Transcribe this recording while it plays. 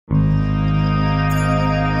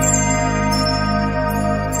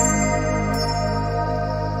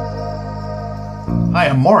Hi,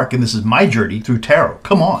 I'm Mark, and this is my journey through tarot.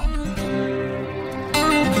 Come on.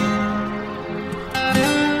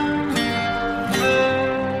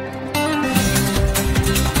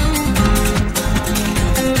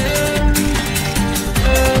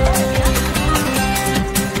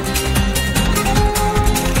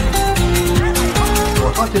 So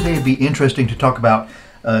I thought today it'd be interesting to talk about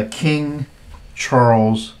King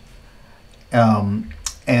Charles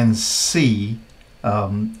and see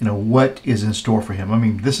what is in store for him. I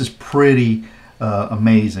mean, this is pretty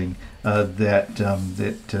amazing that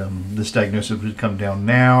this diagnosis would come down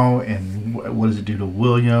now, and what does it do to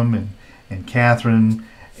William and Catherine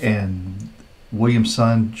and William's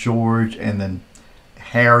son George, and then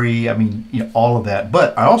Harry. I mean, all of that.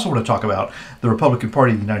 But I also want to talk about the Republican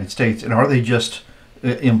Party of the United States, and are they just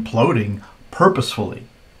imploding purposefully?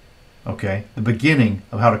 Okay, the beginning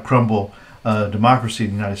of how to crumble democracy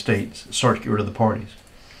in the United States, start to get rid of the parties.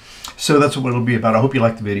 So that's what it'll be about. I hope you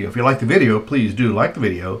like the video. If you like the video, please do like the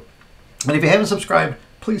video. And if you haven't subscribed,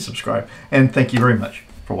 please subscribe. And thank you very much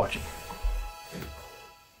for watching.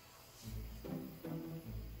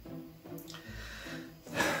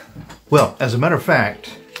 Well, as a matter of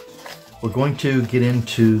fact, we're going to get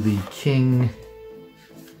into the King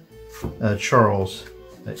Charles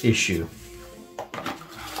issue.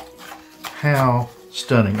 How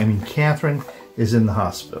stunning. I mean, Catherine is in the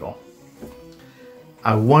hospital.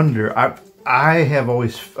 I wonder, I have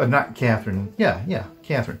always, not Catherine,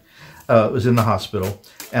 Catherine was in the hospital,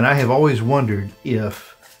 and I have always wondered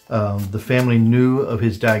if the family knew of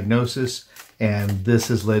his diagnosis, and this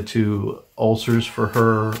has led to ulcers for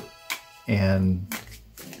her, and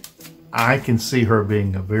I can see her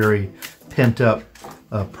being a very pent-up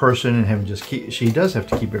person and having she does have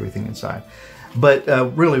to keep everything inside. But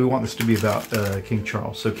really, we want this to be about King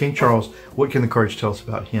Charles. So King Charles, what can the cards tell us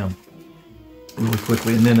about him? Really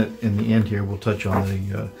quickly, and then in the end here, we'll touch on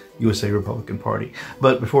the USA Republican Party.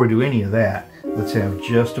 But before we do any of that, let's have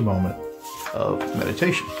just a moment of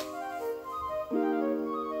meditation.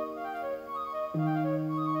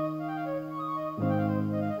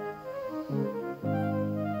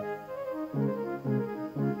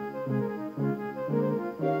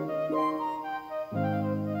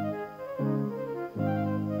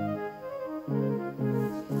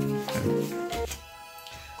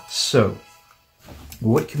 So,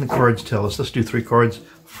 what can the cards tell us? Let's do 3 cards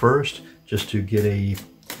first, just to get a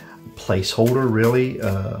placeholder, really,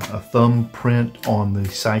 a thumbprint on the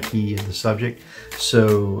psyche of the subject.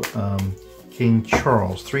 So, King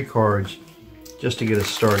Charles, 3 cards, just to get us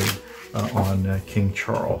started on King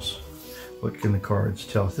Charles. What can the cards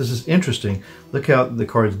tell us? This is interesting. Look how the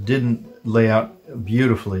cards didn't lay out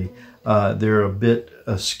beautifully. They're a bit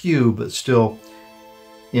askew, but still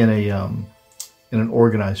in an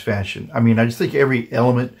organized fashion. I mean, I just think every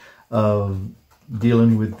element of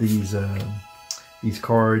dealing with these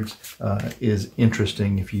cards is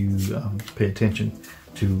interesting if you pay attention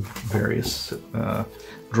to various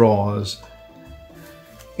draws.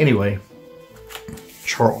 Anyway,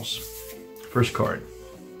 Charles, first card.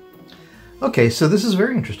 Okay, so this is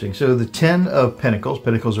very interesting. So the 10 of Pentacles,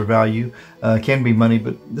 Pentacles are value, can be money,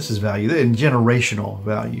 but this is value, and generational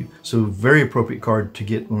value. So very appropriate card to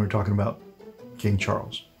get when we're talking about King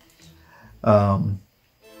Charles.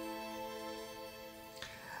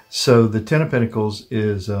 So the 10 of Pentacles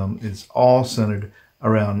is all centered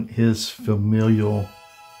around his familial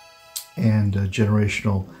and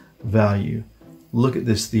generational value. Look at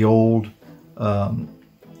this. The old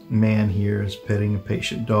man here is petting a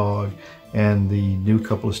patient dog, and the new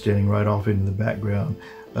couple is standing right off into the background.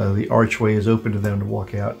 The archway is open to them to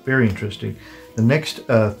walk out. Very interesting. The next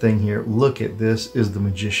thing here, look at this, is the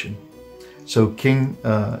Magician. So King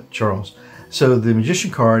Charles. So the Magician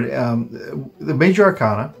card, the major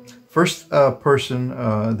arcana, first person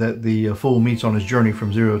that the Fool meets on his journey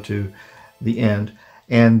from 0 to the end,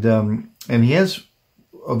 and he has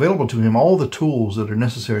available to him all the tools that are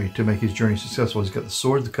necessary to make his journey successful. He's got the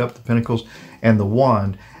sword, the cup, the pentacles, and the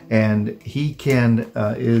wand, and he can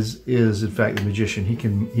is in fact the Magician.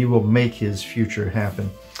 He will make his future happen.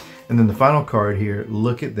 And then the final card here,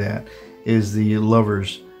 look at that, is the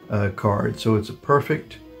Lovers card. So it's a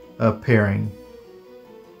perfect pairing.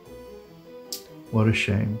 What a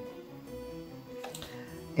shame.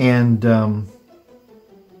 And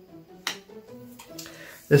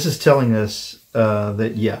this is telling us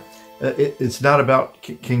that, it's not about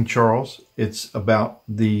King Charles. It's about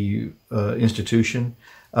the institution.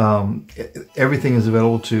 Everything is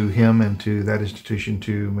available to him and to that institution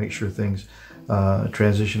to make sure things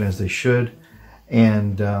transition as they should.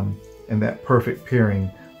 And that perfect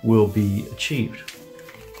pairing will be achieved.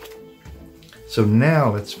 So now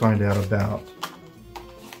let's find out about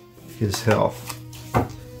his health.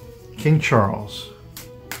 King Charles,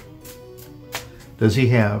 does he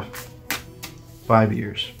have 5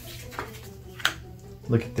 years?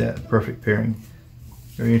 Look at that, perfect pairing.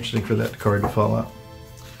 Very interesting for that card to fall out.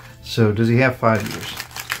 So does he have 5 years?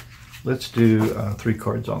 Let's do 3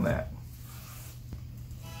 cards on that.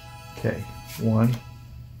 Okay, 1,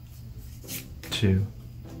 2,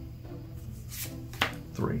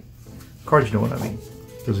 3. Cards know what I mean.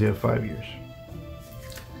 Does he have 5 years?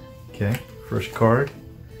 Okay, first card.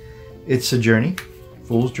 It's a journey,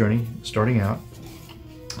 fool's journey, starting out.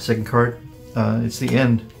 Second card, it's the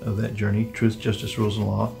end of that journey, truth, justice, rules, and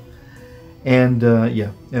law. And yeah,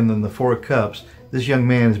 and then the Four of Cups. This young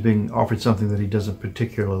man is being offered something that he doesn't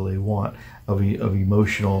particularly want of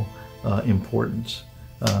emotional importance.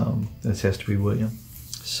 This has to be William.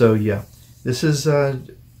 So yeah, this is the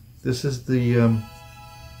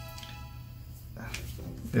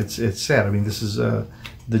it's sad. I mean, this is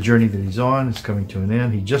the journey that he's on. It's coming to an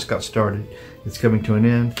end. He just got started. It's coming to an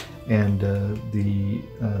end, and the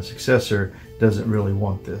successor doesn't really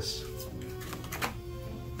want this.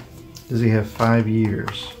 Does he have 5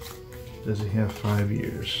 years? Does he have 5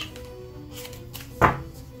 years?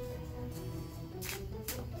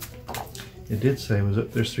 It did say,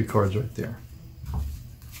 there's 3 cards right there.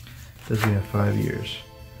 Does he have 5 years?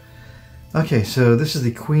 Okay, so this is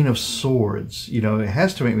the Queen of Swords. You know, it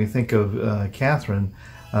has to make me think of Katherine.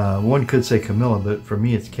 One could say Camilla, but for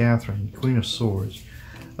me it's Katherine, Queen of Swords.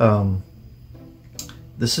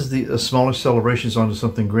 This is the smaller celebrations onto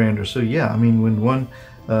something grander. So yeah, I mean, when one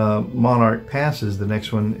monarch passes, the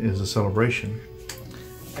next one is a celebration.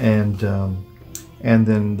 And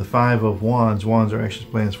then the Five of Wands. Wands are actions,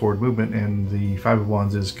 plans, forward movement, and the Five of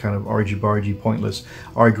Wands is kind of argy-bargy, pointless,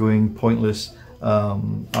 arguing, pointless,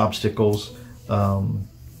 obstacles.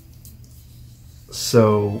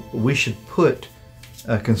 So we should put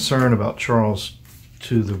a concern about Charles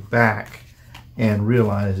to the back and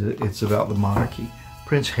realize that it's about the monarchy.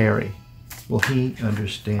 Prince Harry, will he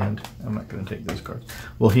understand? I'm not going to take those cards.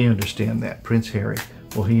 Will he understand that? Prince Harry,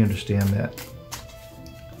 will he understand that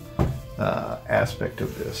aspect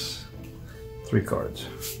of this? 3 cards.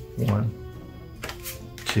 1,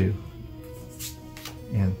 2,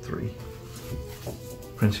 and 3.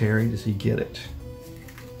 Prince Harry, does he get it?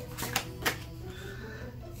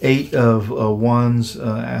 8 of Wands,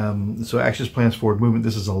 so actions, plans, forward movement.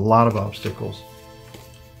 This is a lot of obstacles.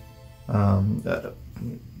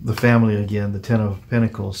 The family again, the 10 of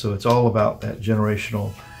Pentacles. So it's all about that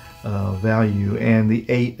generational value. And the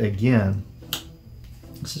 8 again.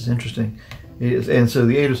 This is interesting. And so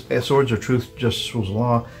the 8 of Swords are truth, justice, rules, and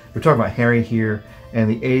law. We're talking about Harry here. And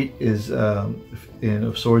the 8 is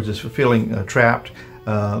of Swords is feeling trapped,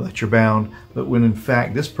 that you're bound. But when in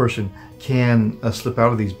fact this person can slip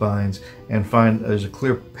out of these binds and find there's a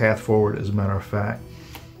clear path forward, as a matter of fact.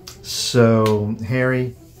 So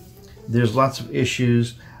Harry, there's lots of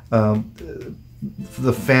issues. The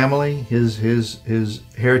family, his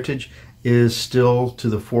heritage is still to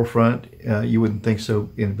the forefront. You wouldn't think so,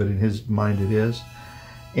 but in his mind it is.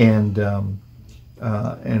 And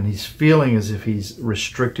he's feeling as if he's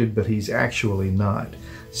restricted, but he's actually not.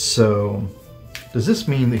 So does this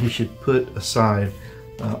mean that he should put aside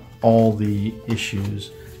all the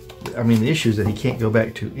issues? I mean, the issues that he can't go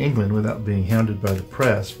back to England without being hounded by the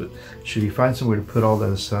press, but should he find some way to put all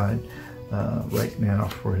that aside right now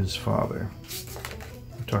for his father?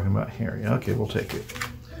 We're talking about Harry. Okay, we'll take it.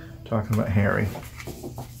 Talking about Harry.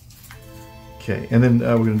 Okay, and then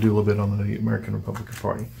we're going to do a little bit on the American Republican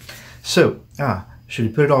Party. So, should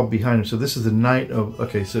he put it all behind him? So this is the Knight of,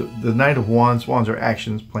 okay, so the Knight of Wands. Wands are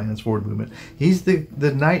actions, plans, forward movement. He's the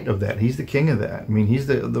knight of that. He's the king of that. I mean, he's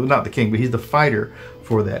the not the king, but he's the fighter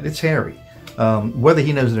for that. It's Harry. Whether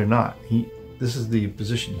he knows it or not, this is the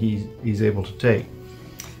position he's able to take.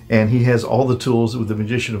 And he has all the tools with the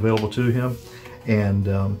magician available to him. And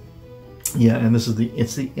yeah, and this is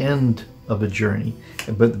it's the end of a journey,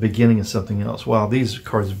 but the beginning of something else. Wow, these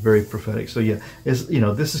cards are very prophetic. So yeah, this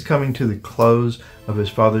is coming to the close of his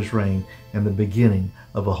father's reign and the beginning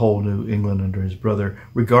of a whole new England under his brother,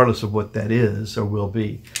 regardless of what that is or will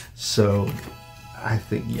be. So I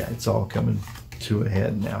think, yeah, it's all coming to a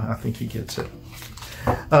head now. I think he gets it.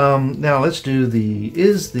 Now let's do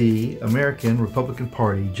is the American Republican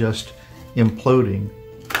Party just imploding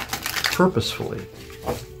purposefully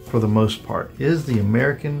for the most part? Is the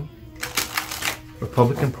American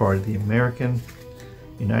Republican Party, the American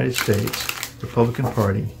United States Republican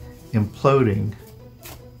Party, imploding,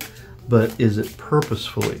 but is it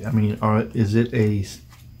purposefully? I mean, are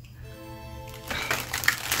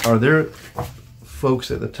there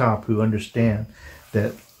folks at the top who understand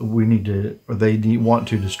that we need to, or they want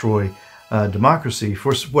to destroy democracy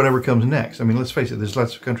for whatever comes next. I mean, let's face it, there's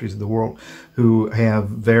lots of countries in the world who have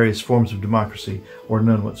various forms of democracy or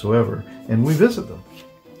none whatsoever, and we visit them.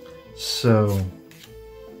 So,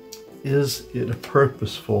 is it a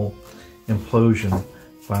purposeful implosion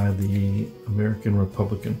by the American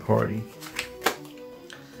Republican Party?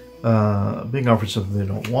 Being offered something they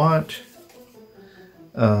don't want,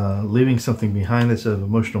 leaving something behind that's of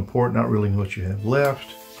emotional import, not realizing what you have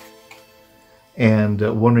left, and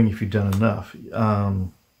wondering if you've done enough.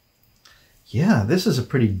 Yeah, this is a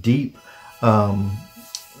pretty deep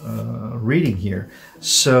reading here.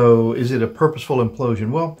 So, is it a purposeful implosion?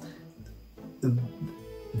 Well,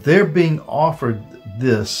 they're being offered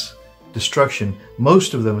this destruction.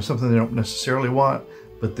 Most of them is something they don't necessarily want,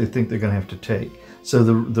 but they think they're going to have to take. So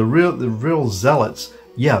the real zealots,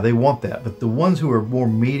 yeah, they want that. But the ones who are more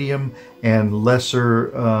medium and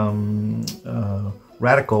lesser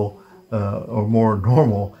radical or more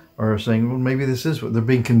normal are saying, well, maybe this is what they're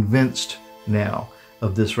being convinced now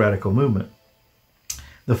of this radical movement.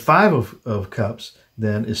 The Five of Cups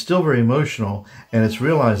then is still very emotional, and it's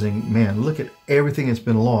realizing, man, look at everything that's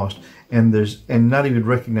been lost, and not even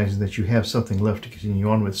recognizing that you have something left to continue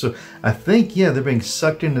on with. So I think, yeah, they're being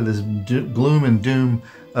sucked into this gloom and doom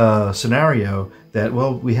scenario that,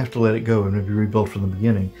 well, we have to let it go and maybe rebuild from the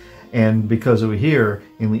beginning. And because over here,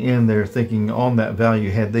 in the end, they're thinking on that value,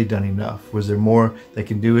 had they done enough? Was there more they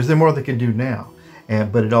can do? Is there more they can do now?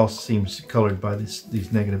 But it all seems colored by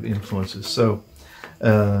these negative influences. So,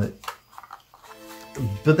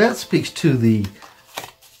 but that speaks to the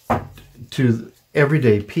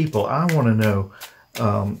everyday people. I want to know,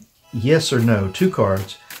 yes or no, 2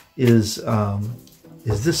 cards. Is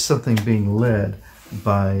this something being led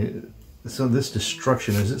by, so this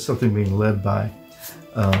destruction, is it something being led by,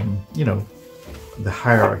 you know, the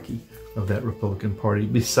hierarchy of that Republican Party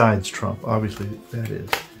besides Trump? Obviously that is.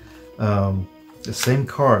 The same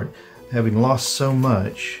card, having lost so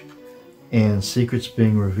much and secrets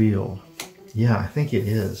being revealed. Yeah, I think it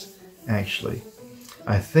is, actually.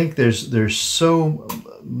 I think there's so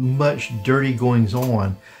much dirty goings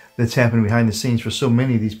on that's happening behind the scenes for so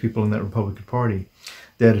many of these people in that Republican Party,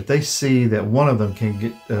 that if they see that one of them can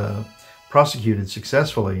get prosecuted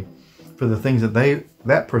successfully for the things that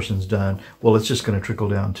that person's done, well, it's just going to trickle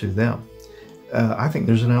down to them. I think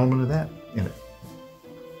there's an element of that in it.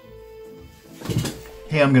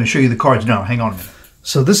 Hey, I'm going to show you the cards now. Hang on a minute.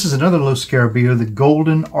 So this is another Los Scarabeo, the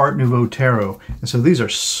Golden Art Nouveau Tarot. And so these are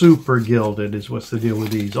super gilded is what's the deal with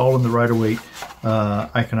these. All in the Rider-Waite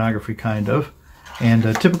iconography, kind of. And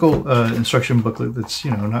a typical instruction booklet that's,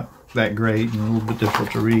 you know, not that great and a little bit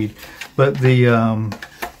difficult to read. But the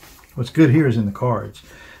what's good here is in the cards.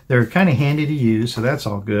 They're kind of handy to use, so that's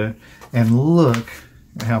all good. And look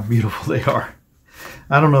at how beautiful they are.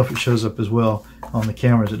 I don't know if it shows up as well on the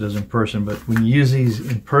camera as it does in person, but when you use these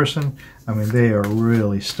in person, I mean, they are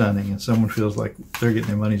really stunning, and someone feels like they're getting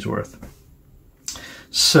their money's worth.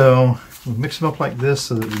 So we mix them up like this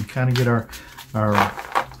so that we kind of get our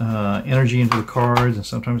energy into the cards, and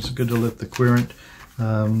sometimes it's good to let the querent you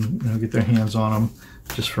know, get their hands on them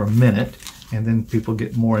just for a minute, and then people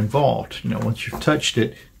get more involved. You know, once you've touched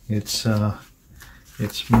it, it's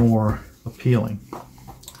more appealing.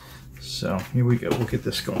 So here we go. We'll get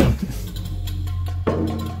this going.